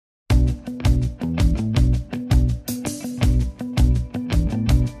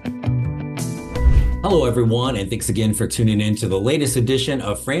Hello, everyone, and thanks again for tuning in to the latest edition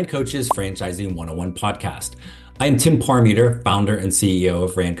of Fran Coach's Franchising 101 podcast. I am Tim Parmeter, founder and CEO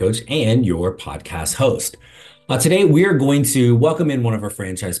of Fran Coach and your podcast host. Today, we are going to welcome in one of our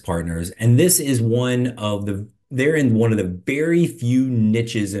franchise partners, and this is they're in one of the very few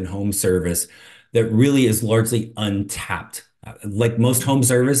niches in home service that really is largely untapped. Like most home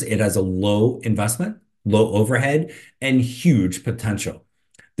service, it has a low investment, low overhead, and huge potential.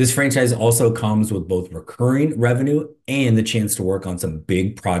 This franchise also comes with both recurring revenue and the chance to work on some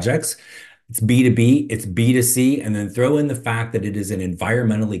big projects. It's B2B, it's B2C, and then throw in the fact that it is an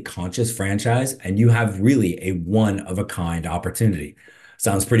environmentally conscious franchise and you have really a one-of-a-kind opportunity.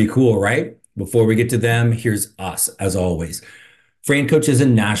 Sounds pretty cool, right? Before we get to them, here's us, as always. Fran Coach is a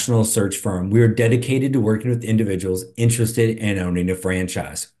national search firm. We are dedicated to working with individuals interested in owning a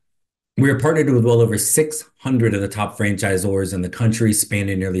franchise. We are partnered with well over 600 of the top franchisors in the country,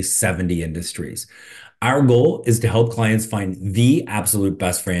 spanning nearly 70 industries. Our goal is to help clients find the absolute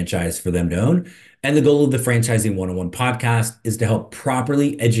best franchise for them to own. And the goal of the Franchising 101 podcast is to help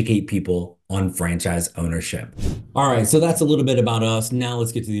properly educate people on franchise ownership. All right, so that's a little bit about us. Now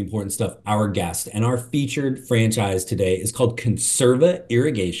let's get to the important stuff. Our guest and our featured franchise today is called Conserva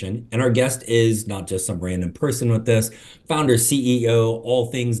Irrigation. And our guest is not just some random person with this, founder, CEO, all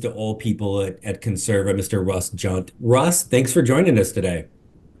things to all people at Conserva, Mr. Russ Junt. Russ, thanks for joining us today.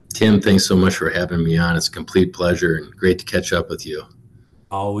 Tim, thanks so much for having me on. It's a complete pleasure and great to catch up with you.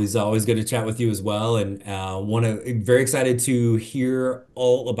 Always good to chat with you as well, and very excited to hear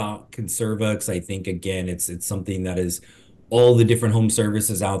all about Conserva because I think again it's something that is all the different home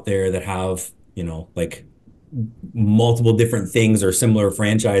services out there that have like multiple different things or similar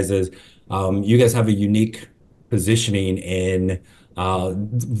franchises. You guys have a unique positioning in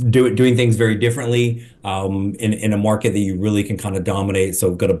doing things very differently in a market that you really can kind of dominate. So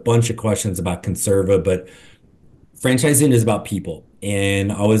we've got a bunch of questions about Conserva, but franchising is about people.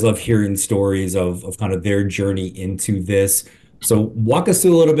 And I always love hearing stories of kind of their journey into this. So walk us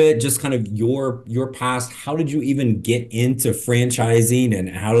through a little bit, just kind of your past. How did you even get into franchising and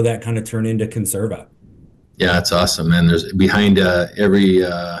how did that kind of turn into Conserva? Yeah, it's awesome, man. There's behind every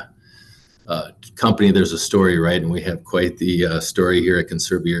company, there's a story, right? And we have quite the story here at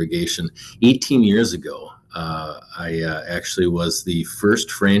Conserva Irrigation. 18 years ago, I actually was the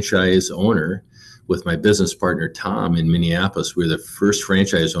first franchise owner with my business partner, Tom, in Minneapolis. We were the first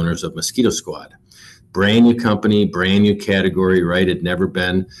franchise owners of Mosquito Squad. Brand new company, brand new category, right? It had never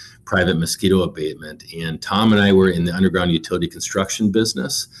been private mosquito abatement. And Tom and I were in the underground utility construction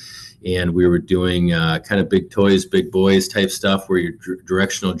business. And we were doing kind of big toys, big boys type stuff where you're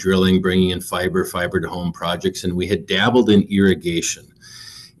directional drilling, bringing in fiber to home projects. And we had dabbled in irrigation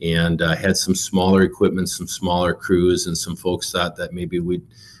and had some smaller equipment, some smaller crews, and some folks thought that maybe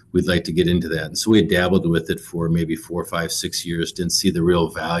we'd like to get into that. And so we dabbled with it for maybe 4, 5, 6 years, didn't see the real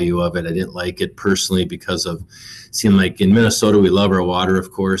value of it. I didn't like it personally because of seemed like in Minnesota, we love our water,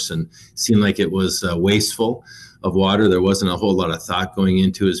 of course, and seemed like it was wasteful of water. There wasn't a whole lot of thought going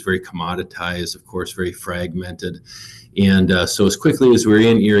into it. It was very commoditized, of course, very fragmented. And so as quickly as we were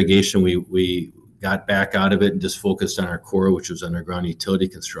in irrigation, we got back out of it and just focused on our core, which was underground utility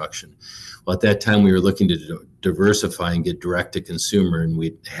construction. Well, at that time, we were looking to diversify and get direct to consumer, and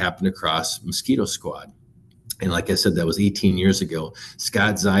we happened across Mosquito Squad. And like I said, that was 18 years ago.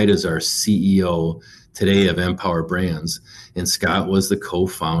 Scott Zeid is our CEO today of Empower Brands, and Scott was the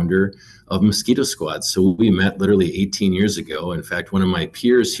co-founder of Mosquito Squad. So we met literally 18 years ago. In fact, one of my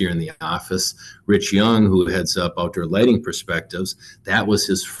peers here in the office, Rich Young, who heads up Outdoor Lighting Perspectives, that was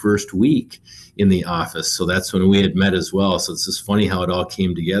his first week in the office. So that's when we had met as well. So it's just funny how it all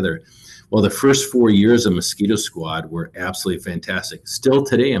came together. Well, the first 4 years of Mosquito Squad were absolutely fantastic. Still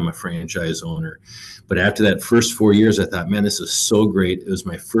today, I'm a franchise owner. But after that first 4 years, I thought, man, this is so great. It was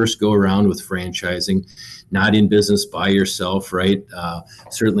my first go around with franchising, not in business by yourself, right?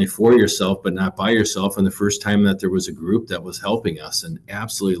 Certainly for yourself, but not by yourself. And the first time that there was a group that was helping us and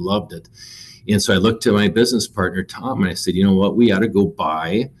absolutely loved it. And so I looked to my business partner, Tom, and I said, you know what, we ought to go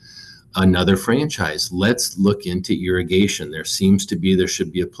buy another franchise. Let's look into irrigation. There should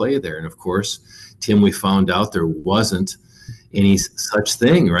be a play there. And of course, Tim, we found out there wasn't any such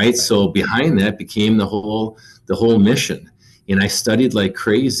thing, right? So behind that became the whole mission. And I studied like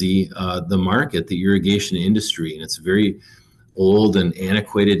crazy the market, the irrigation industry, and it's a very old and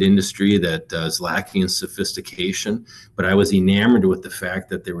antiquated industry that is lacking in sophistication. But I was enamored with the fact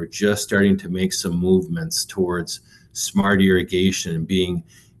that they were just starting to make some movements towards smart irrigation and being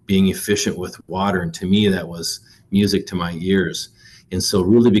efficient with water. And to me, that was music to my ears. And so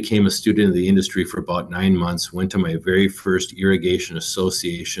really became a student of the industry for about 9 months, went to my very first Irrigation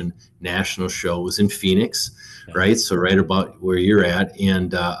Association national show. It was in Phoenix, Yeah. right? So right about where you're at.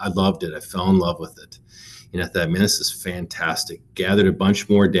 And I loved it. I fell in love with it. And I thought, man, this is fantastic. Gathered a bunch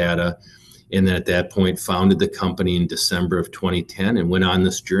more data. And then at that point, founded the company in December of 2010 and went on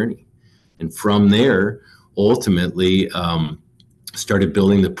this journey. And from there, ultimately, started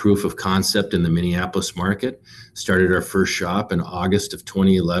building the proof of concept in the Minneapolis market. Started our first shop in August of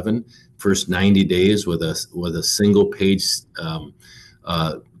 2011. First 90 days with a single page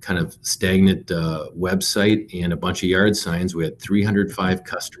kind of stagnant website and a bunch of yard signs. We had 305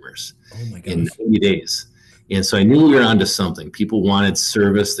 customers Oh my in gosh. 90 days. And so I knew we were onto something. People wanted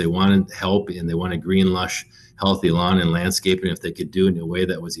service, they wanted help, and they wanted green, lush, healthy lawn and landscaping. If they could do it in a way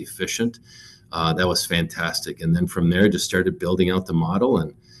that was efficient, that was fantastic. And then from there, just started building out the model.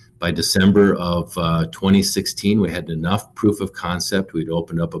 And by December of 2016, we had enough proof of concept. We'd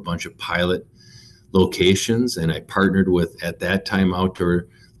opened up a bunch of pilot locations, and I partnered with, at that time, Outdoor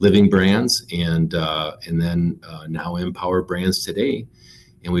Living Brands, and then now Empower Brands today.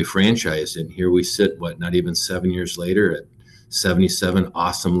 And we franchised it. And here we sit, not even 7 years later at 77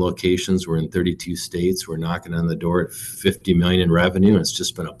 awesome locations. We're in 32 states. We're knocking on the door at 50 million in revenue. And it's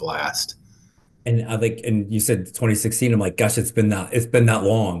just been a blast. And I like, and you said 2016. I'm like, gosh, it's been that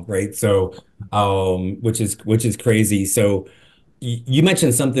long, right? So, which is crazy. So, you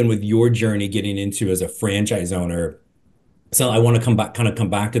mentioned something with your journey getting into as a franchise owner. So I want to come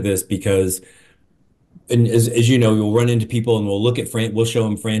back to this because, and as you know, you'll run into people and we'll show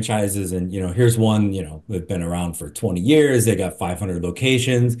them franchises, and here's one, they've been around for 20 years, they got 500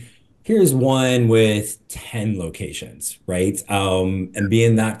 locations. Here's one with 10 locations, right? And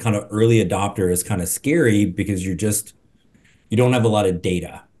being that kind of early adopter is kind of scary because you don't have a lot of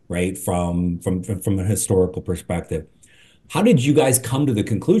data, right? From a historical perspective. How did you guys come to the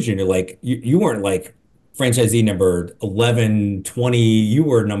conclusion? You weren't like franchisee number 11, 20, you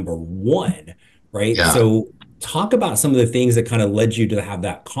were number one, right? Yeah. So talk about some of the things that kind of led you to have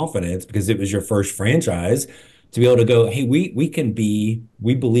that confidence because it was your first franchise to be able to go, hey, we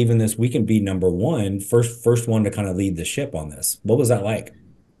believe in this, we can be number one, first one to kind of lead the ship on this. What was that like?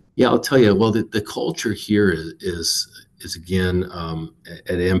 Yeah, I'll tell you. Well, the culture here is again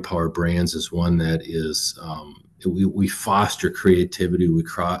at Empower Brands is one that is we foster creativity.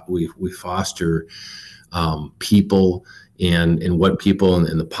 We foster people and what people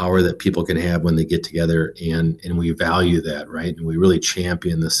and the power that people can have when they get together, and we value that, right? And we really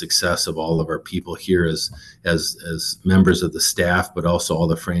champion the success of all of our people here as members of the staff, but also all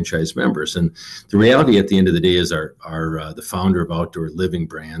the franchise members. And the reality at the end of the day is our the founder of Outdoor Living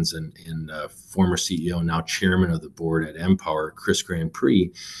Brands and former CEO, now chairman of the board at Empower, Chris Grand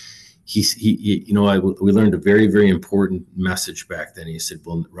Prix. We learned a very, very important message back then. He said,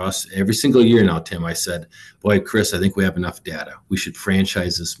 well, Russ, every single year now, Tim, I said, boy, Chris, I think we have enough data. We should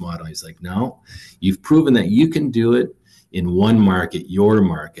franchise this model. He's like, no, you've proven that you can do it in one market, your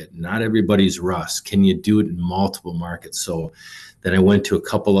market. Not everybody's Russ. Can you do it in multiple markets? So then I went to a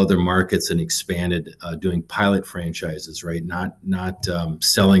couple other markets and expanded, doing pilot franchises, right? Not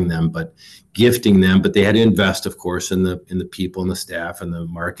selling them, but gifting them. But they had to invest, of course, in the people and the staff and the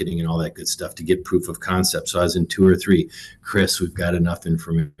marketing and all that good stuff to get proof of concept. So I was in 2 or 3. Chris, we've got enough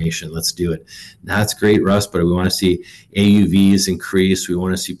information. Let's do it. That's great, Russ, but we want to see AUVs increase. We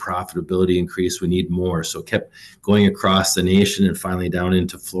want to see profitability increase. We need more. So kept going across the nation and finally down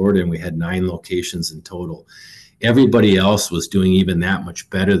into Florida, and we had 9 locations in total. Everybody else was doing even that much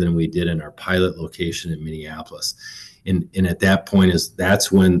better than we did in our pilot location in Minneapolis. And at that point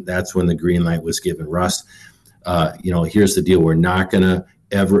that's when the green light was given. Russ, here's the deal. We're not going to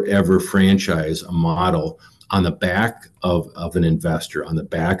ever franchise a model on the back of an investor, on the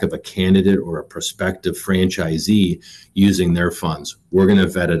back of a candidate or a prospective franchisee using their funds. We're going to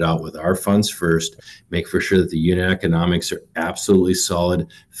vet it out with our funds first, make for sure that the unit economics are absolutely solid,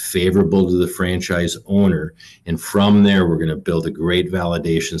 favorable to the franchise owner. And from there, we're going to build a great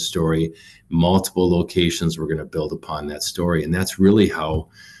validation story, multiple locations. We're going to build upon that story. And that's really how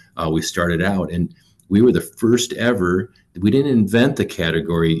we started out. And we were the first ever, we didn't invent the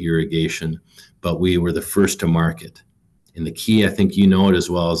category irrigation, but we were the first to market. And the key, I think you know it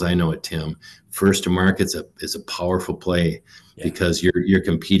as well as I know it, Tim, first to market is a powerful play. Yeah. Because you're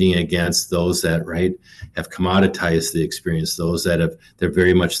competing against those that, right, have commoditized the experience, those that they're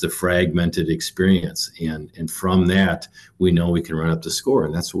very much the fragmented experience. And from that, we know we can run up the score.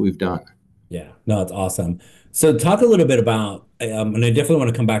 And that's what we've done. Yeah, no, it's awesome. So talk a little bit about, and I definitely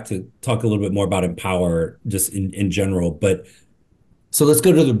want to come back to talk a little bit more about Empower just in general, but So let's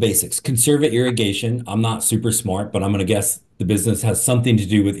go to the basics. Conserva irrigation. I'm not super smart, but I'm going to guess the business has something to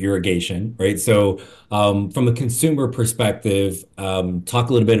do with irrigation, right? So, from a consumer perspective, talk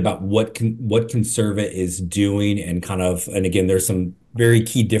a little bit about what Conserva is doing, and and again, there's some very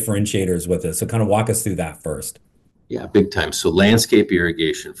key differentiators with it. So, kind of walk us through that first. Yeah, big time. So landscape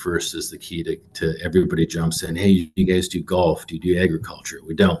irrigation first is the key to everybody jumps in. Hey, you guys do golf? Do you do agriculture?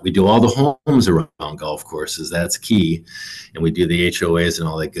 We don't. We do all the homes around golf courses. That's key. And we do the HOAs and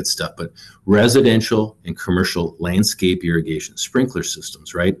all that good stuff. But residential and commercial landscape irrigation, sprinkler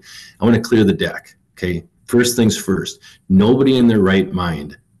systems, right? I want to clear the deck. Okay. First things first. Nobody in their right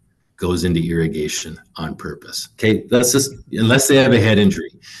mind goes into irrigation on purpose. Okay, that's just unless they have a head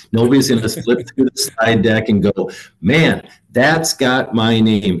injury. Nobody's going to flip through the slide deck and go, man, that's got my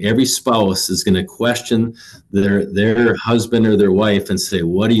name. Every spouse is going to question their husband or their wife and say,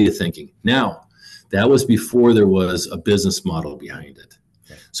 what are you thinking? Now, that was before there was a business model behind it.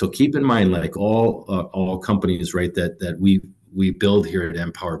 So keep in mind, like all companies, right, that we build here at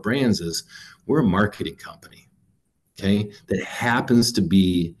Empower Brands is we're a marketing company, okay, that happens to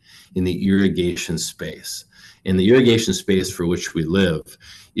be in the irrigation space. And the irrigation space for which we live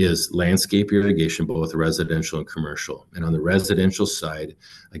is landscape irrigation, both residential and commercial. And on the residential side,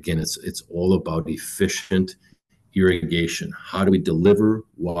 again, it's all about efficient irrigation. How do we deliver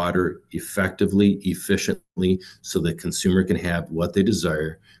water effectively, efficiently, so the consumer can have what they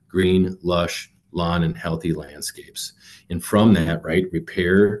desire: green, lush lawn and healthy landscapes. And from that, right,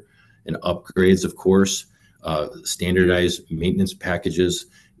 repair and upgrades, of course, standardized maintenance packages,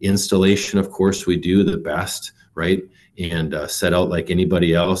 installation, of course, we do the best, right? And set out like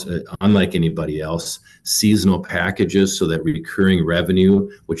anybody else, unlike anybody else, seasonal packages so that recurring revenue,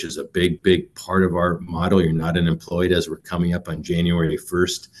 which is a big part of our model. You're not unemployed as we're coming up on January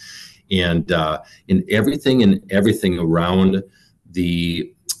 1st. And in everything around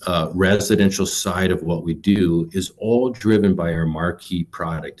the residential side of what we do is all driven by our marquee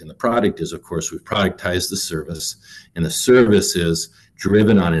product. And the product is, of course, we've productized the service, and the service is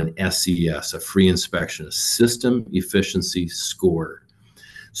driven on an SES, a free inspection, a system efficiency score.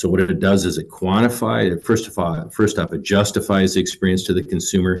 So what it does is it quantifies, first off, it justifies the experience to the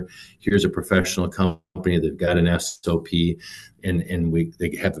consumer. Here's a professional company, they've got an SOP, and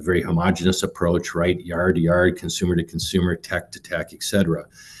they have a very homogeneous approach, right? Yard to yard, consumer to consumer, tech to tech, et cetera.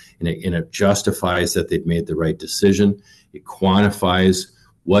 And it justifies that they've made the right decision. It quantifies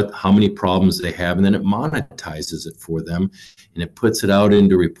how many problems they have, and then it monetizes it for them, and it puts it out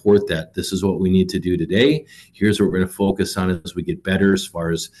into report that this is what we need to do today. Here's what we're going to focus on as we get better as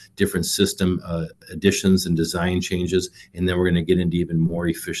far as different system additions and design changes, and then we're going to get into even more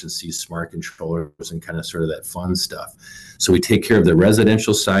efficiency, smart controllers, and kind of sort of that fun stuff. So we take care of the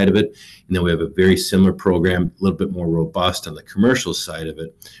residential side of it, and then we have a very similar program, a little bit more robust on the commercial side of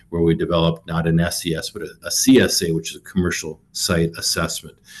it, where we develop not an SES, but a CSA, which is a commercial site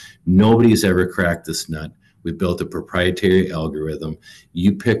assessment. Nobody's ever cracked this nut. We built a proprietary algorithm.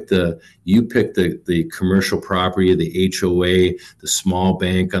 You pick the commercial property, the HOA, the small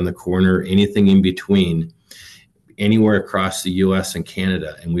bank on the corner, anything in between, anywhere across the US and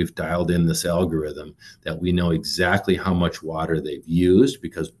Canada, and we've dialed in this algorithm that we know exactly how much water they've used,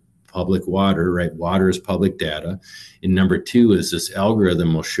 because public water, right? Water is public data. And number two is this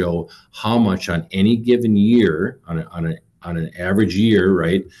algorithm will show how much on any given year, on an average year,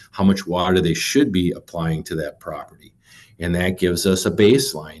 right, how much water they should be applying to that property. And that gives us a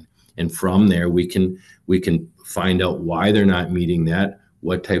baseline. And from there, we can find out why they're not meeting that,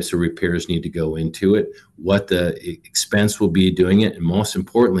 what types of repairs need to go into it, what the expense will be doing it, and most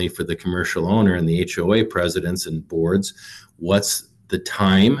importantly for the commercial owner and the HOA presidents and boards, what's the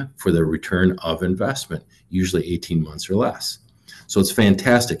time for the return of investment, usually 18 months or less. So it's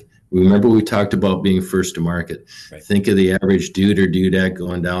fantastic. Remember, we talked about being first to market. Right. Think of the average dude or dudette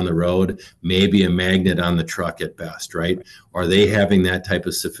going down the road, maybe a magnet on the truck at best, right? Are they having that type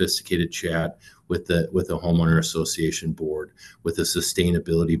of sophisticated chat with the homeowner association board, with the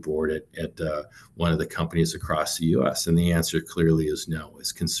sustainability board at one of the companies across the U.S.? And the answer clearly is no.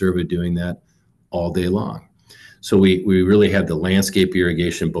 Is Conserva doing that all day long? So we really have the landscape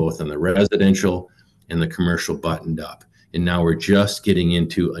irrigation both on the residential and the commercial buttoned up. And now we're just getting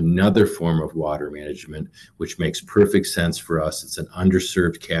into another form of water management, which makes perfect sense for us. It's an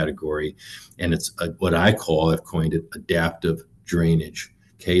underserved category, and it's what I've coined it, adaptive drainage.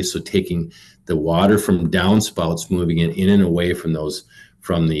 Okay, so taking the water from downspouts, moving it in and away from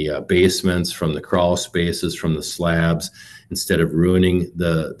the basements, from the crawl spaces, from the slabs, instead of ruining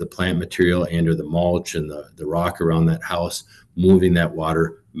the plant material and or the mulch and the rock around that house, moving that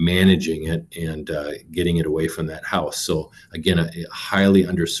water, managing it, and getting it away from that house. So again, a highly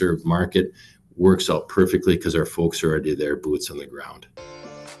underserved market, works out perfectly because our folks are already there, boots on the ground.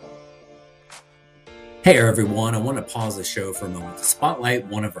 Hey everyone, I want to pause the show for a moment to spotlight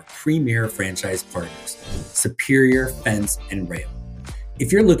one of our premier franchise partners, Superior Fence and Rail.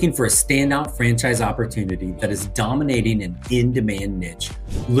 If you're looking for a standout franchise opportunity that is dominating an in-demand niche,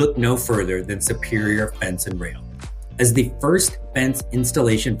 look no further than Superior Fence and Rail. As the first fence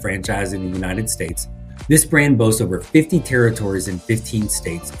installation franchise in the United States, this brand boasts over 50 territories in 15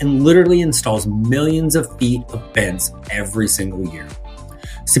 states and literally installs millions of feet of fence every single year.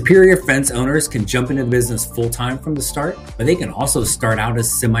 Superior Fence owners can jump into the business full-time from the start, but they can also start out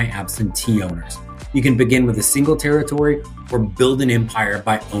as semi-absentee owners. You can begin with a single territory or build an empire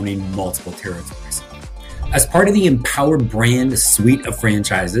by owning multiple territories. As part of the Empowered Brand suite of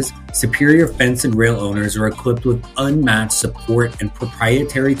franchises, Superior Fence and Rail owners are equipped with unmatched support and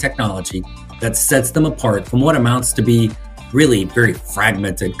proprietary technology that sets them apart from what amounts to be really very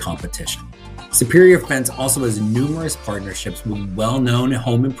fragmented competition. Superior Fence also has numerous partnerships with well-known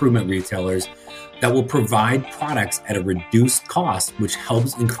home improvement retailers that will provide products at a reduced cost, which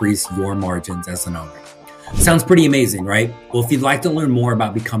helps increase your margins as an owner. Sounds pretty amazing, right? Well, if you'd like to learn more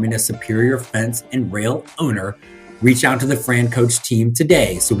about becoming a Superior Fence and Rail owner, reach out to the Fran Coach team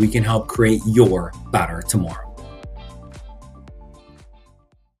today so we can help create your better tomorrow.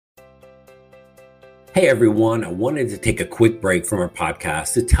 Hey everyone, I wanted to take a quick break from our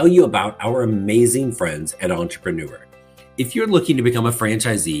podcast to tell you about our amazing friends at Entrepreneur. If you're looking to become a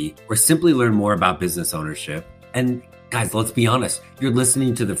franchisee or simply learn more about business ownership, and guys, let's be honest, you're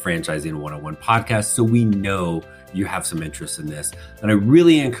listening to the Franchising 101 podcast, so we know you have some interest in this. And I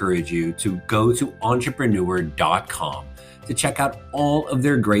really encourage you to go to entrepreneur.com to check out all of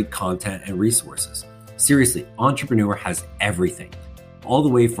their great content and resources. Seriously, Entrepreneur has everything, all the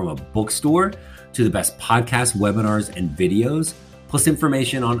way from a bookstore to the best podcasts, webinars, and videos, plus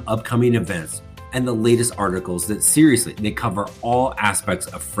information on upcoming events and the latest articles that seriously, they cover all aspects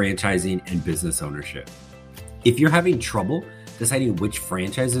of franchising and business ownership. If you're having trouble deciding which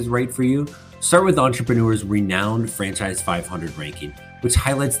franchise is right for you, start with Entrepreneur's renowned Franchise 500 ranking, which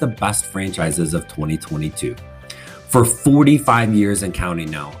highlights the best franchises of 2022. For 45 years and counting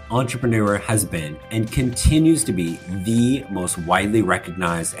now, Entrepreneur has been and continues to be the most widely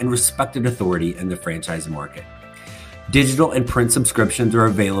recognized and respected authority in the franchise market. Digital and print subscriptions are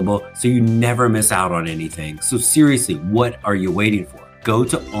available, so you never miss out on anything. So seriously, what are you waiting for? Go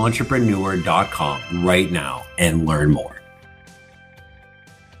to entrepreneur.com right now and learn more.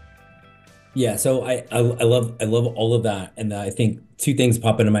 Yeah, so I love all of that, and I think two things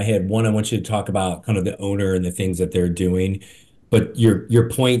pop into my head. One, I want you to talk about kind of the owner and the things that they're doing, but your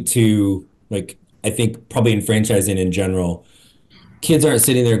point to, like, I think probably in franchising in general, kids aren't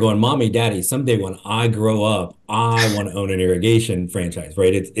sitting there going, "Mommy, Daddy, someday when I grow up, I want to own an irrigation franchise,"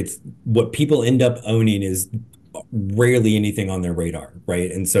 right? It's what people end up owning is rarely anything on their radar, right?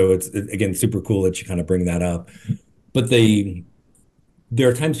 And so it's again super cool that you kind of bring that up, but there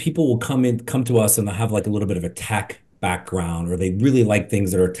are times people will come to us and they'll have like a little bit of a tech background, or they really like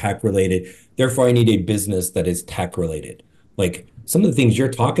things that are tech related. Therefore, I need a business that is tech related. Like some of the things you're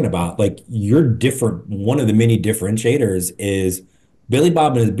talking about, like you're different. One of the many differentiators is Billy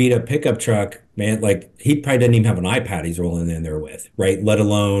Bob in his beat up pickup truck, man. Like he probably doesn't even have an iPad he's rolling in there with, right? Let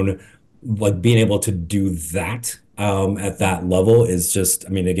alone like being able to do that at that level is just, I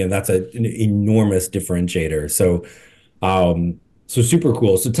mean, again, that's an enormous differentiator. So super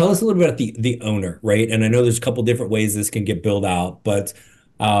cool. So tell us a little bit about the owner, right? And I know there's a couple different ways this can get built out, but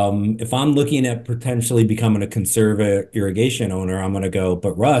if I'm looking at potentially becoming a Conserva irrigation owner, I'm gonna go,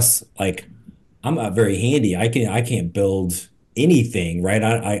 but Russ, like I'm not very handy. I can't build anything,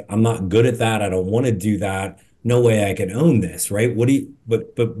 right? I'm not good at that. I don't want to do that. No way I can own this, right? You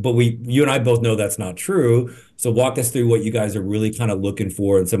and I both know that's not true. So walk us through what you guys are really kind of looking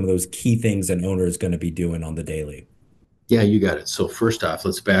for and some of those key things an owner is going to be doing on the daily. Yeah, you got it. So first off,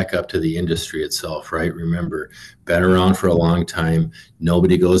 let's back up to the industry itself, right? Remember, been around for a long time.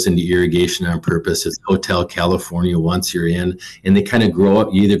 Nobody goes into irrigation on purpose. It's Hotel California once you're in, and they kind of grow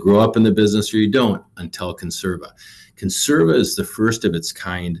up. You either grow up in the business or you don't until Conserva. Conserva is the first of its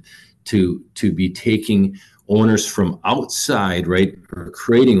kind to be taking owners from outside, right, or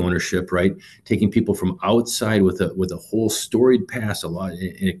creating ownership, right, taking people from outside with a whole storied past, an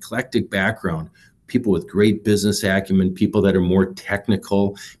eclectic background, people with great business acumen, people that are more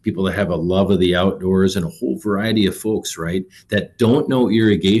technical, people that have a love of the outdoors, and a whole variety of folks, right, that don't know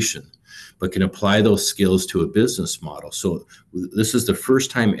irrigation, but can apply those skills to a business model. So this is the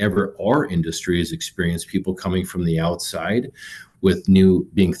first time ever our industry has experienced people coming from the outside with new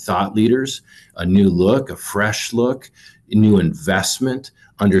being thought leaders, a new look, a fresh look, a new investment,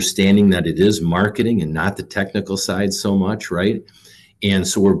 understanding that it is marketing and not the technical side so much, right? And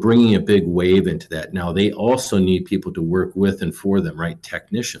so we're bringing a big wave into that. Now, they also need people to work with and for them, right?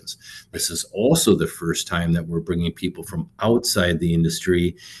 Technicians. This is also the first time that we're bringing people from outside the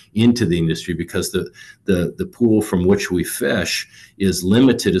industry into the industry, because the pool from which we fish is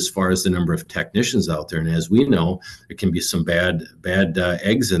limited as far as the number of technicians out there. And as we know, there can be some bad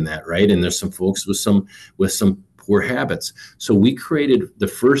eggs in that, right? And there's some folks with some poor habits. So we created the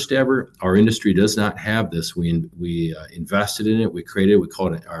first ever. Our industry does not have this. We invested in it. We created. We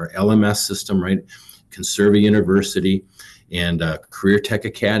called it our LMS system, right? Conserva University and Career Tech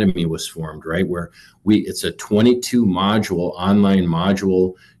Academy was formed, right? Where it's a 22 module online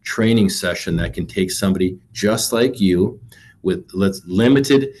module training session that can take somebody just like you with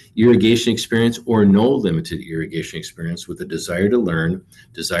limited irrigation experience or no limited irrigation experience, with a desire to learn,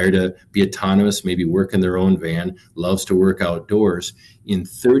 desire to be autonomous, maybe work in their own van, loves to work outdoors. In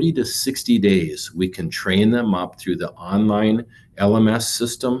 30 to 60 days, we can train them up through the online LMS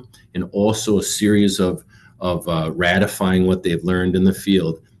system and also a series of ratifying what they've learned in the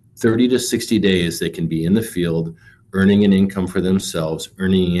field. 30 to 60 days, they can be in the field, earning an income for themselves,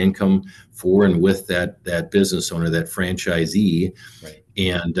 earning income for and with that business owner, that franchisee, right,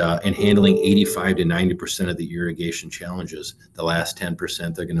 and handling 85 to 90% of the irrigation challenges. The last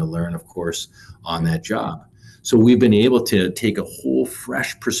 10% they're going to learn, of course, on that job. So we've been able to take a whole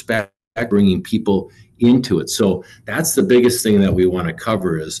fresh perspective, bringing people into it. So that's the biggest thing that we want to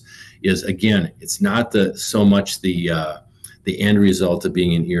cover is again, it's not so much the end result of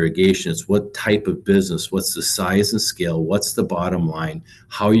being in irrigation. It's what type of business, what's the size and scale, what's the bottom line,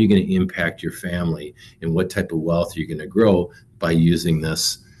 how are you going to impact your family, and what type of wealth are you going to grow by using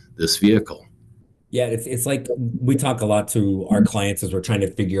this vehicle. Yeah, it's like we talk a lot to our clients as we're trying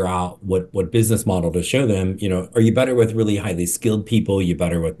to figure out what business model to show them. Are you better with really highly skilled people? You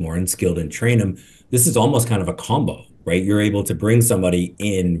better with more unskilled and train them? This is almost kind of a combo, right? You're able to bring somebody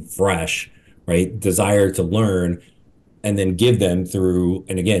in fresh, right? Desire to learn, and then give them through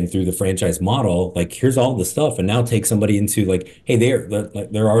the franchise model, like, here's all the stuff, and now take somebody into like, hey,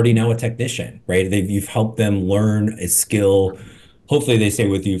 they're already now a technician, right? You've helped them learn a skill. Hopefully they stay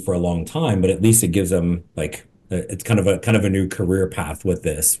with you for a long time, but at least it gives them like, it's kind of a new career path with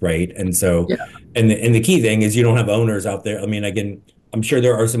this, right? And so, yeah. and the key thing is you don't have owners out there. I mean, again, I'm sure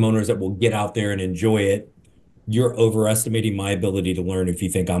there are some owners that will get out there and enjoy it. You're overestimating my ability to learn if you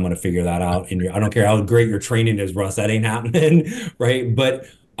think I'm going to figure that out. And I don't care how great your training is, Russ, that ain't happening, right? But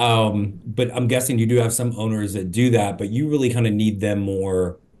I'm guessing you do have some owners that do that, but you really kind of need them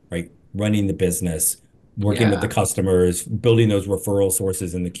more, right? Running the business, working with the customers, building those referral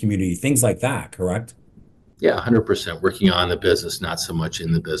sources in the community, things like that, correct? Yeah, 100% working on the business, not so much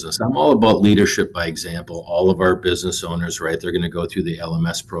in the business. I'm all about leadership by example. All of our business owners, right, they're going to go through the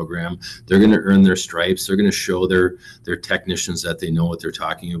LMS program. They're going to earn their stripes. They're going to show their technicians that they know what they're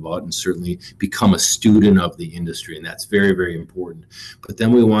talking about, and certainly become a student of the industry. And that's very, very important. But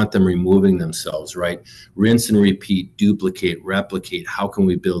then we want them removing themselves, right? Rinse and repeat, duplicate, replicate. How can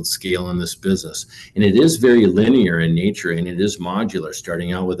we build scale in this business? And it is very linear in nature, and it is modular,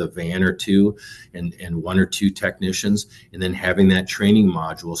 starting out with a van or two and one or two technicians, and then having that training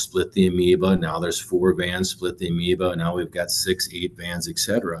module, split the amoeba. Now there's 4 vans, split the amoeba. Now we've got 6, 8 vans,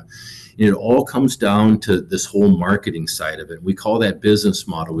 etc. And it all comes down to this whole marketing side of it. We call that business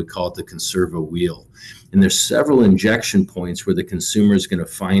model. We call it the Conserva wheel. And there's several injection points where the consumer is going to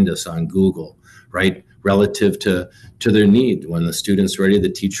find us on Google, right? Relative to their need. When the student's ready, the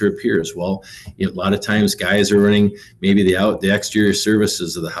teacher appears. Well, a lot of times guys are running maybe the exterior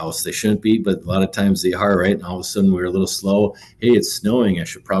services of the house. They shouldn't be, but a lot of times they are, right? And all of a sudden we're a little slow. Hey, it's snowing. I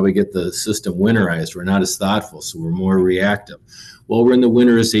should probably get the system winterized. We're not as thoughtful, so we're more reactive. Well, we're in the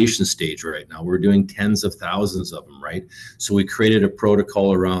winterization stage right now. We're doing tens of thousands of them, right? So we created a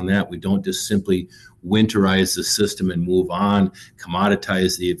protocol around that. We don't just simply winterize the system and move on,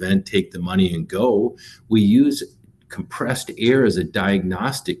 commoditize the event, take the money and go. We use compressed air as a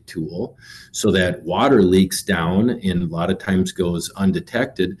diagnostic tool so that water leaks down and a lot of times goes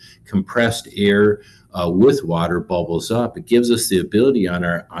undetected. Compressed air with water bubbles up. It gives us the ability on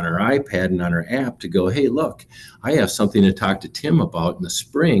our iPad and on our app to go, hey, look, I have something to talk to Tim about in the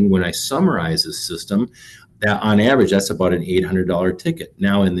spring when I summarize this system. That on average, that's about an $800 ticket.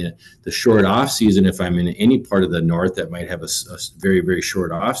 Now in the short off season, if I'm in any part of the north that might have a very, very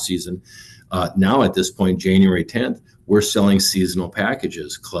short off season, now at this point, January 10th, we're selling seasonal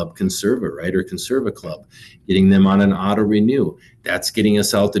packages, Club Conserva, right? Or Conserva Club, getting them on an auto renew. That's getting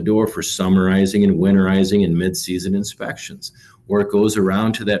us out the door for summarizing and winterizing and mid-season inspections. Or it goes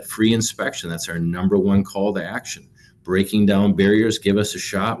around to that free inspection. That's our number one call to action. Breaking down barriers, give us a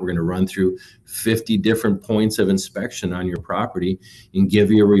shot. We're going to run through 50 different points of inspection on your property and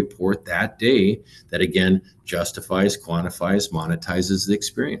give you a report that day that, again, justifies, quantifies, monetizes the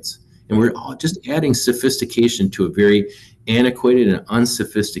experience. And we're all just adding sophistication to a very antiquated and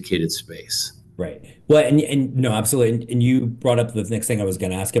unsophisticated space. Right. Well, and no, absolutely. And you brought up the next thing I was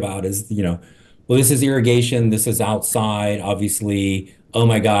going to ask about is, well, this is irrigation. This is outside. Obviously, oh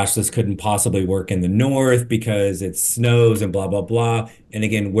my gosh, this couldn't possibly work in the north because it snows and blah, blah, blah. And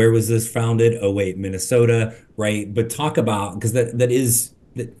again, where was this founded? Oh, wait, Minnesota, right? But talk about, because that is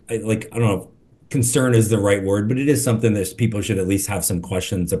like, I don't know if concern is the right word, but it is something that people should at least have some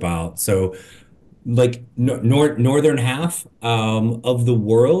questions about. So, like northern half of the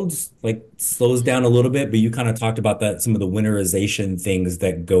world like slows down a little bit, but you kind of talked about that some of the winterization things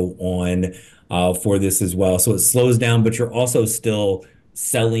that go on for this as well. So it slows down, but you're also still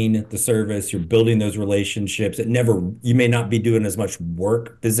selling the service. You're building those relationships. You may not be doing as much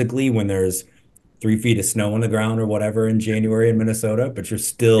work physically when there's 3 feet of snow on the ground or whatever in January in Minnesota, but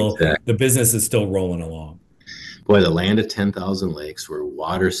Exactly. the business is still rolling along. Boy, the land of 10,000 lakes where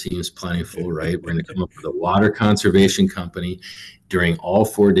water seems plentiful, right? We're going to come up with a water conservation company during all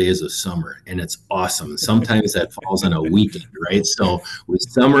 4 days of summer, and it's awesome. Sometimes that falls on a weekend, right? So we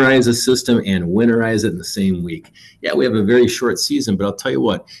summarize a system and winterize it in the same week. Yeah, we have a very short season, but I'll tell you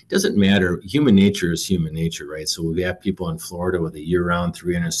what, it doesn't matter. Human nature is human nature, right? So we have people in Florida with a year-round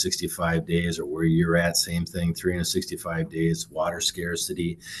 365 days, or where you're at, same thing, 365 days, water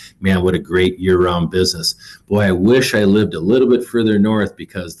scarcity. Man, what a great year-round business. Boy, I wish I lived a little bit further north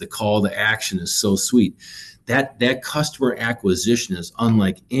because the call to action is so sweet. That customer acquisition is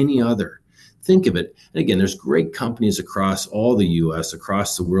unlike any other. Think of it. And again, there's great companies across all the US,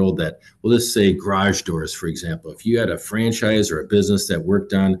 across the world that, well, let's say garage doors, for example. If you had a franchise or a business that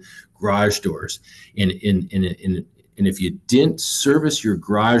worked on garage doors, and if you didn't service your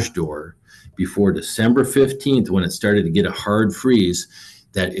garage door before December 15th, when it started to get a hard freeze,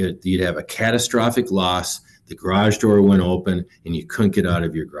 you'd have a catastrophic loss. The garage door went open and you couldn't get out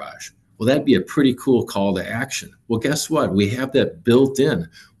of your garage. Well, that'd be a pretty cool call to action. Well, guess what? We have that built in.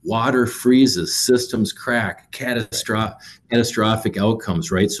 Water freezes, systems crack, catastrophic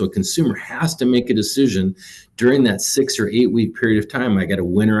outcomes, right? So a consumer has to make a decision during that 6 or 8 week period of time. I got to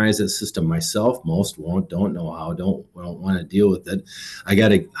winterize that system myself. Most don't know how, don't want to deal with it. I got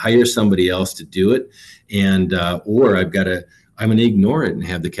to hire somebody else to do it. And, or I'm going to ignore it and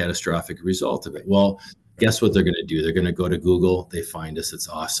have the catastrophic result of it. Well, guess what they're going to do? They're going to go to Google. They find us. It's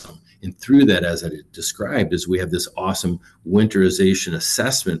awesome. And through that, as I described, is we have this awesome winterization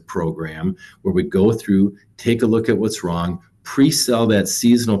assessment program where we go through, take a look at what's wrong, pre-sell that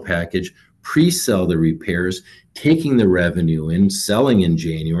seasonal package, pre-sell the repairs, taking the revenue in, selling in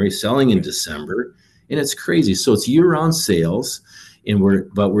January, selling in December. And it's crazy. So it's year-round sales.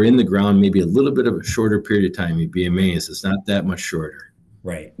 But we're in the ground maybe a little bit of a shorter period of time. You'd be amazed. It's not that much shorter.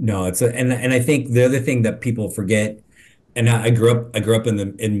 Right. No, and I think the other thing that people forget, and I grew up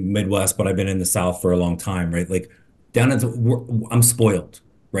in Midwest, but I've been in the South for a long time, right? Like I'm spoiled,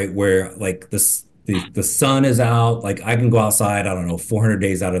 right? Where like the sun is out, like I can go outside, I don't know, 400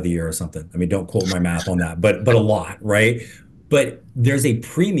 days out of the year or something. I mean, don't quote my math on that, but a lot, right? But there's a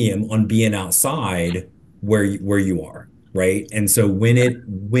premium on being outside where you are, right? And so when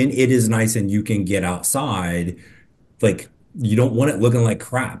it is nice and you can get outside, like you don't want it looking like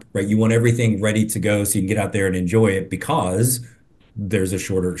crap, right? You want everything ready to go so you can get out there and enjoy it because there's a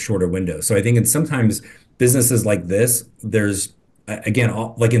shorter window. So I think in sometimes businesses like this, there's again,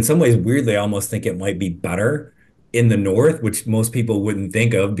 like in some ways, weirdly, I almost think it might be better in the north, which most people wouldn't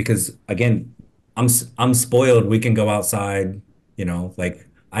think of because again, I'm spoiled. We can go outside, like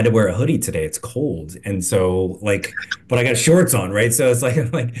I had to wear a hoodie today. It's cold. And so like, but I got shorts on, right? So it's like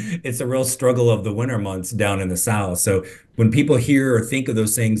it's a real struggle of the winter months down in the South. So when people hear or think of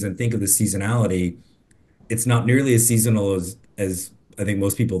those things and think of the seasonality, it's not nearly as seasonal as I think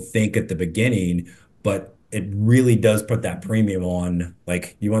most people think at the beginning, but it really does put that premium on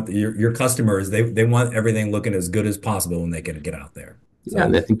like you want your customers, they want everything looking as good as possible when they can get out there. Yeah, So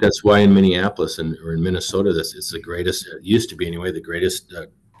and I think that's why in Minneapolis or in Minnesota, this it's the greatest. It used to be anyway, the greatest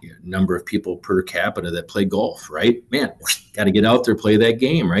number of people per capita that play golf, right? Man, got to get out there, play that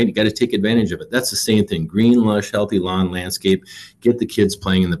game, right? You got to take advantage of it. That's the same thing. Green, lush, healthy lawn landscape, get the kids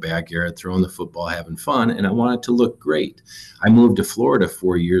playing in the backyard, throwing the football, having fun. And I want it to look great. I moved to Florida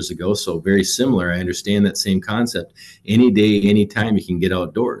 4 years ago, so very similar. I understand that same concept. Any day, anytime you can get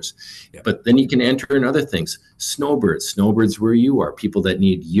outdoors. Yep. But then you can enter in other things. Snowbirds where you are, people that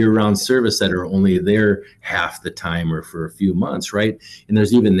need year-round service that are only there half the time or for a few months, right? And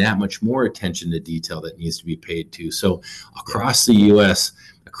there's even that much more attention to detail that needs to be paid to. So across the U.S.,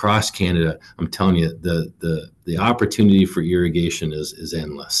 across Canada, I'm telling you, the opportunity for irrigation is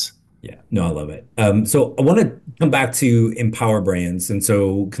endless. Yeah, no, I love it. So I want to come back to Empower Brands. And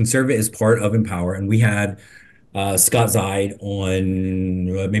so Conserva is part of Empower. And we had Scott Zide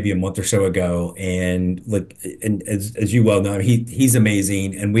on maybe a month or so ago. And look, and as you well know, he's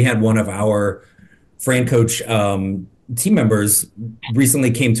amazing. And we had one of our Fran Coach team members recently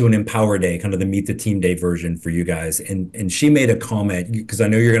came to an Empower Day, kind of the Meet the Team Day version for you guys. And she made a comment, because I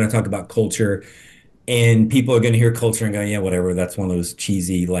know you're going to talk about culture, and people are going to hear culture and go, yeah, whatever. That's one of those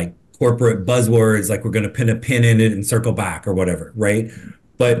cheesy, like, corporate buzzwords, like we're going to pin a pin in it and circle back or whatever, right?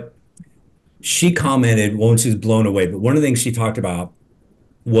 But she commented, well, she was blown away. But one of the things she talked about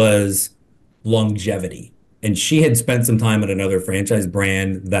was longevity. And she had spent some time at another franchise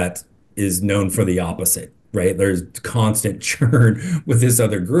brand that is known for the opposite, right? There's constant churn with this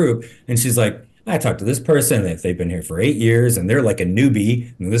other group. And she's like, I talked to this person, if they've been here for 8 years and they're like a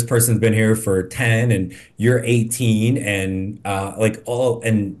newbie, and this person's been here for 10 and you're 18, and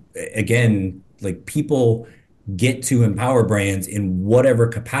and again, like, people get to Empower Brands in whatever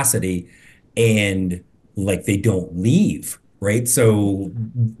capacity, and like they don't leave, right? So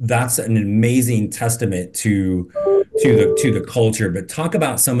that's an amazing testament to the culture. But talk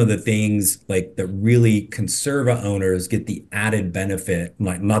about some of the things like that really Conserva owners get the added benefit,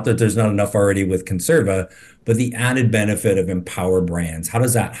 like, not that there's not enough already with Conserva, but the added benefit of Empower Brands. How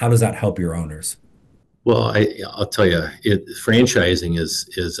does that help your owners? Well, I'll tell you, franchising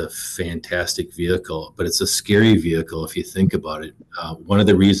is a fantastic vehicle, but it's a scary vehicle if you think about it. One of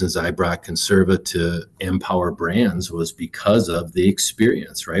the reasons I brought Conserva to Empower Brands was because of the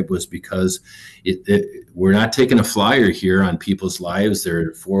experience, right? Was because we're not taking a flyer here on people's lives.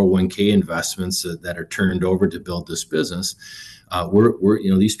 They're 401k investments that are turned over to build this business.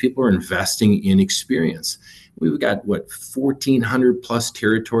 These people are investing in experience. We've got 1,400 plus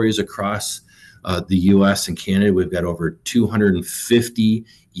territories across the U.S. and Canada. We've got over 250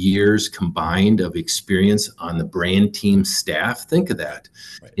 years combined of experience on the brand team staff. Think of that.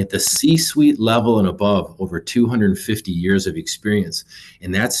 Right. At the C-suite level and above, over 250 years of experience.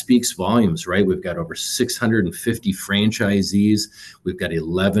 And that speaks volumes, right? We've got over 650 franchisees. We've got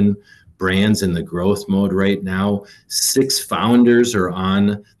 11 brands in the growth mode right now. 6 founders are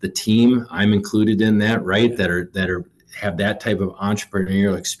on the team. I'm included in that, right? Yeah. that have that type of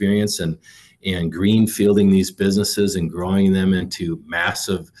entrepreneurial experience and greenfielding these businesses and growing them into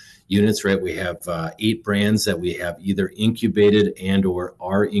massive units, right? We have 8 brands that we have either incubated and or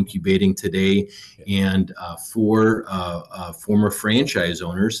are incubating today, and 4 former franchise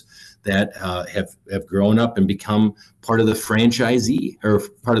owners that have grown up and become part of the franchisee, or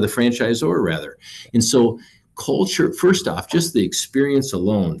part of the franchisor rather. And so culture, first off, just the experience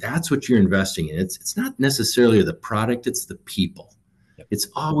alone, that's what you're investing in. It's not necessarily the product, it's the people. It's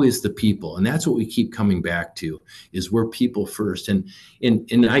always the people. And that's what we keep coming back to, is we're people first. And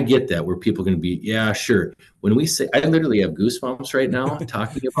I get that, where people are going to be, yeah, sure. When we say, I literally have goosebumps right now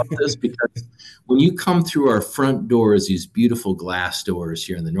talking about this, because when you come through our front doors, these beautiful glass doors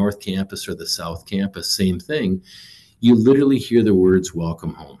here in the North Campus or the South Campus, same thing, you literally hear the words,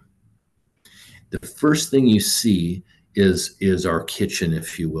 welcome home. The first thing you see is our kitchen,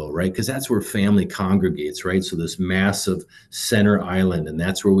 if you will, right? Because that's where family congregates, right? So this massive center island, and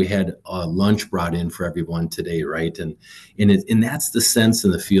that's where we had lunch brought in for everyone today, right? And that's the sense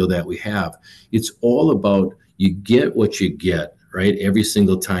and the feel that we have. It's all about, you get what you get, right? Every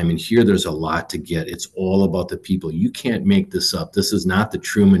single time. And here there's a lot to get. It's all about the people. You can't make this up. This is not the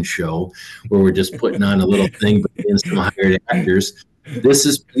Truman Show where we're just putting on a little thing, but in some hired actors. This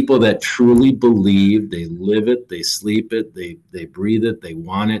is people that truly believe, they live it, they sleep it, they breathe it, they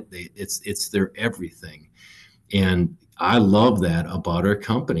want it. It's their everything. And I love that about our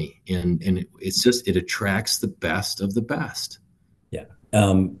company. And it attracts the best of the best. Yeah.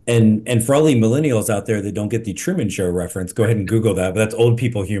 And for all the millennials out there that don't get the Truman Show reference, go ahead and Google that. But that's old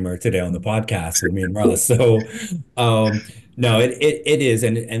people humor today on the podcast with me and Russ. So no, it is.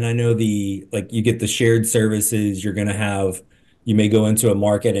 And I know you get the shared services, you're going to have you may go into a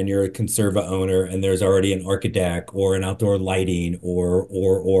market and you're a Conserva owner and there's already an architect or an outdoor lighting or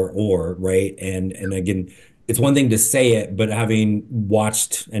right. And again, it's one thing to say it, but having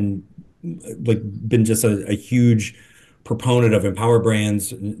watched and like been just a huge proponent of Empower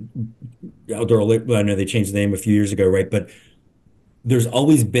Brands, outdoor, I know they changed the name a few years ago, right? But there's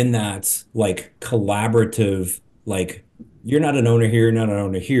always been that like collaborative, like you're not an owner here, you're not an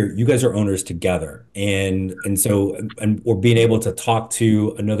owner here. You guys are owners together. And so and or being able to talk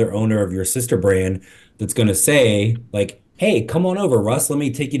to another owner of your sister brand that's gonna say, like, hey, come on over, Russ. Let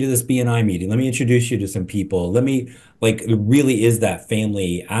me take you to this BNI meeting. Let me introduce you to some people. Let me like it really is that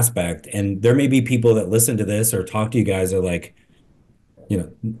family aspect. And there may be people that listen to this or talk to you guys are like,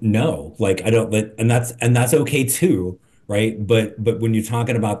 no, like I don't let, and that's okay too, right? But when you're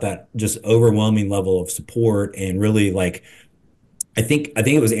talking about that just overwhelming level of support and really like I think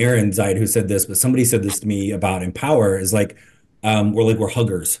it was Aaron Zaid who said this, but somebody said this to me about Empower is like we're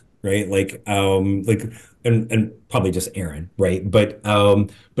huggers, right? Like and probably just Aaron, right? But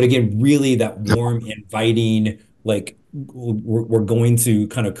again, really that warm, inviting, like we're going to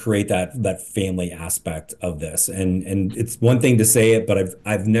kind of create that family aspect of this. And it's one thing to say it, but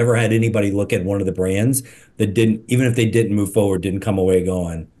I've never had anybody look at one of the brands that didn't, even if they didn't move forward, didn't come away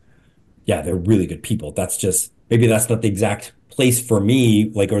going, yeah, they're really good people. That's just maybe that's not the exact place for me,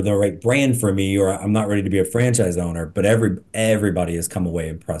 like or the right brand for me, or I'm not ready to be a franchise owner. But everybody has come away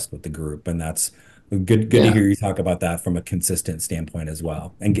impressed with the group, and that's good to Yeah, hear you talk about that from a consistent standpoint as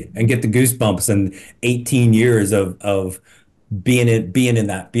well, and get the goosebumps and 18 years of being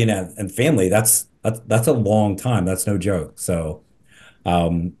in family. That's a long time. That's no joke. So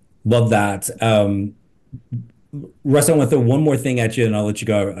um, love that. Russ, I want to throw one more thing at you, and I'll let you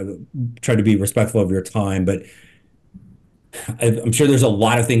go. I try to be respectful of your time, but I'm sure there's a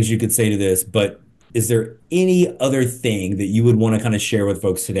lot of things you could say to this. But is there any other thing that you would want to kind of share with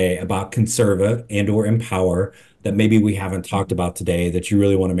folks today about Conserva and or Empower that maybe we haven't talked about today that you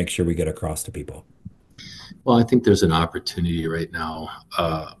really want to make sure we get across to people? well, I think there's an opportunity right now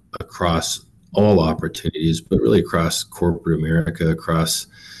across all opportunities, but really across corporate America, across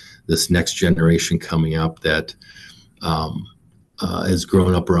this next generation coming up that um, has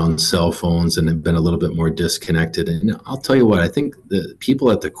grown up around cell phones and have been a little bit more disconnected. And I'll tell you what, I think the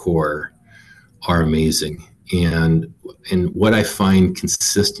people at the core are amazing. And what I find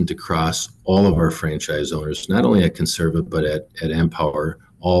consistent across all of our franchise owners, not only at Conserva but at Empower,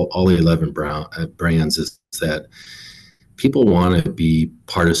 all 11 brands, is that people want to be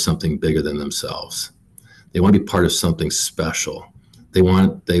part of something bigger than themselves. They want to be part of something special. They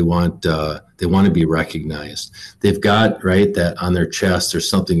want to be recognized. They've got right that on their chest or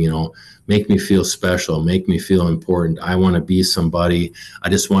something, make me feel special, make me feel important. I want to be somebody. I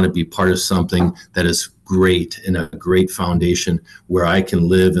just want to be part of something that is great and a great foundation where I can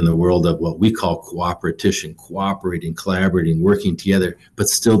live in the world of what we call cooperation, cooperating, collaborating, working together, but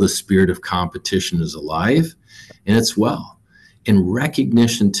still the spirit of competition is alive and it's well. And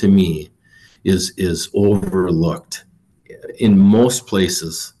recognition to me is overlooked in most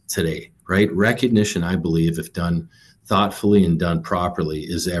places today, right? Recognition, I believe, if done thoughtfully and done properly,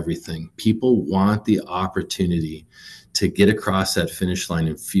 is everything. People want the opportunity to get across that finish line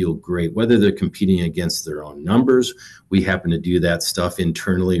and feel great, whether they're competing against their own numbers. We happen to do that stuff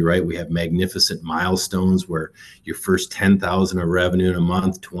internally, right? We have magnificent milestones where your first 10,000 of revenue in a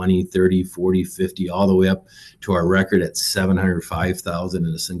month, 20, 30, 40, 50, all the way up to our record at 705,000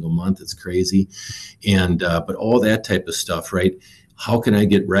 in a single month. It's crazy. But all that type of stuff, right? How can I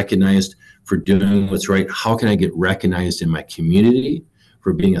get recognized for doing what's right? How can I get recognized in my community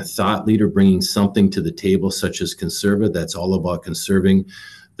for being a thought leader, bringing something to the table, such as Conserva, that's all about conserving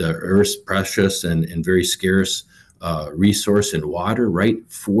the Earth's precious and very scarce resource in water, right?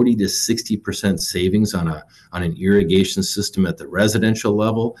 40 to 60% savings on an irrigation system at the residential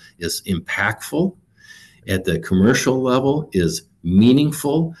level is impactful. At the commercial level is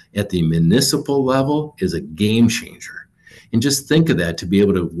meaningful. At the municipal level is a game changer. And just think of that, to be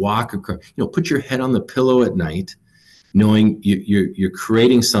able to walk across, put your head on the pillow at night knowing you're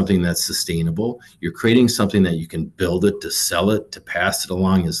creating something that's sustainable. You're creating something that you can build it, to sell it, to pass it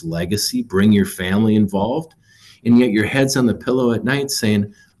along as legacy, bring your family involved. And yet your head's on the pillow at night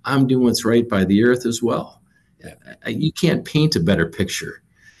saying, I'm doing what's right by the earth as well. You can't paint a better picture.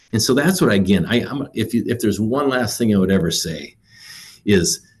 And so that's what, again, if there's one last thing I would ever say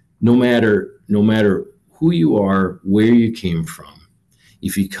is no matter who you are, where you came from,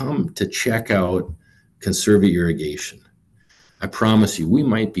 if you come to check out Conserva Irrigation, I promise you, we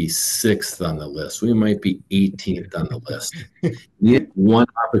might be 6th on the list. We might be 18th on the list. You have one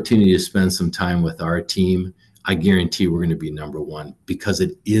opportunity to spend some time with our team, I guarantee we're going to be number one, because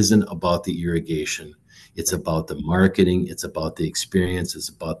it isn't about the irrigation. It's about the marketing. It's about the experience. It's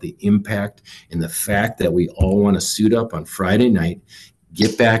about the impact, and the fact that we all want to suit up on Friday night,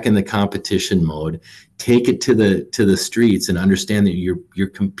 get back in the competition mode, take it to the streets, and understand that you're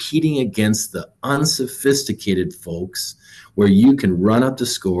competing against the unsophisticated folks, where you can run up the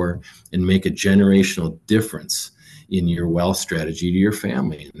score and make a generational difference in your wealth strategy to your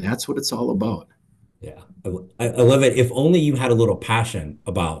family. And that's what it's all about. Yeah, I love it. If only you had a little passion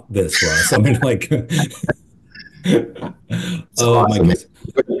about this, Russ. I mean, like, It's oh my awesome. goodness.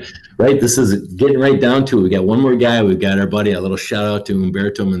 Right, this is getting right down to it. We got one more guy. We've got our buddy, a little shout out to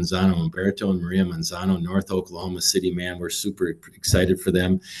Umberto and Maria Manzano, North Oklahoma City, man. We're super excited for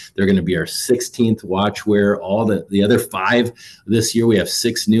them. They're going to be our 16th watchwear. All the other 5 this year, we have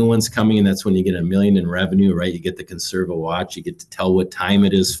 6 new ones coming, and that's when you get $1 million in revenue, right? You get the Conserva watch. You get to tell what time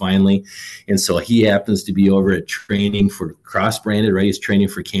it is finally. And so he happens to be over at training for cross-branded, right? He's training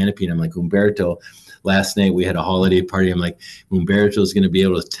for Canopy, and I'm like, Umberto, last night we had a holiday party. I'm like, Umberto is going to be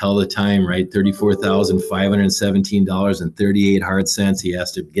able to tell the time, right? $34,517.38. He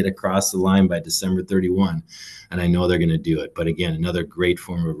has to get across the line by December 31. And I know they're going to do it. But again, another great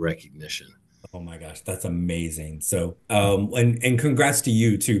form of recognition. Oh my gosh, that's amazing. So, and congrats to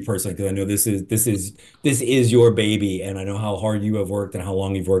you too, personally, because I know this is your baby, and I know how hard you have worked and how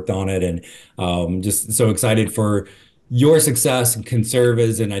long you've worked on it, and just so excited for your success and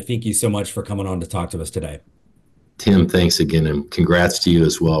Conserva's. And I thank you so much for coming on to talk to us today. Tim, thanks again, and congrats to you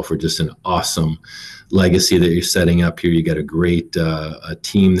as well for just an awesome legacy that you're setting up here. You got a great a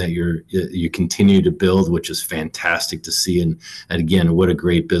team that you continue to build, which is fantastic to see. And again, what a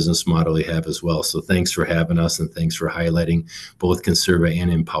great business model you have as well. So thanks for having us, and thanks for highlighting both Conserva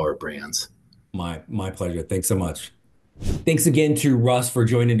and Empower brands. My pleasure. Thanks so much. Thanks again to Russ for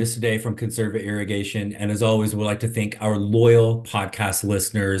joining us today from Conserva Irrigation. And as always, we'd like to thank our loyal podcast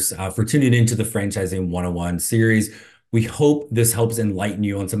listeners for tuning into the Franchising 101 series. We hope this helps enlighten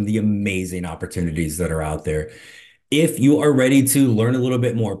you on some of the amazing opportunities that are out there. If you are ready to learn a little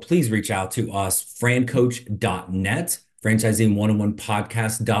bit more, please reach out to us, francoach.net,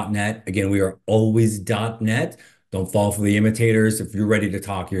 franchising101podcast.net. Again, we are always .net. Don't fall for the imitators. If you're ready to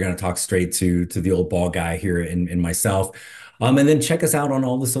talk, you're going to talk straight to the old ball guy here in myself. And then check us out on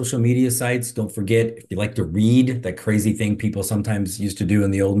all the social media sites. Don't forget, if you like to read, that crazy thing people sometimes used to do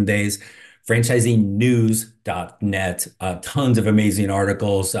in the olden days, franchisingnews.net. Tons of amazing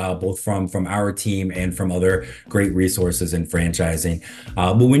articles, both from our team and from other great resources in franchising.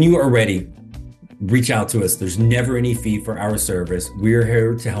 But when you are ready, reach out to us. There's never any fee for our service. We're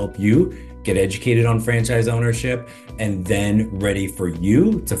here to help you get educated on franchise ownership, and then ready for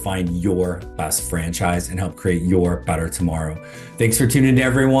you to find your best franchise and help create your better tomorrow. Thanks for tuning in,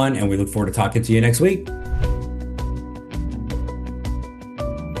 everyone, and we look forward to talking to you next week.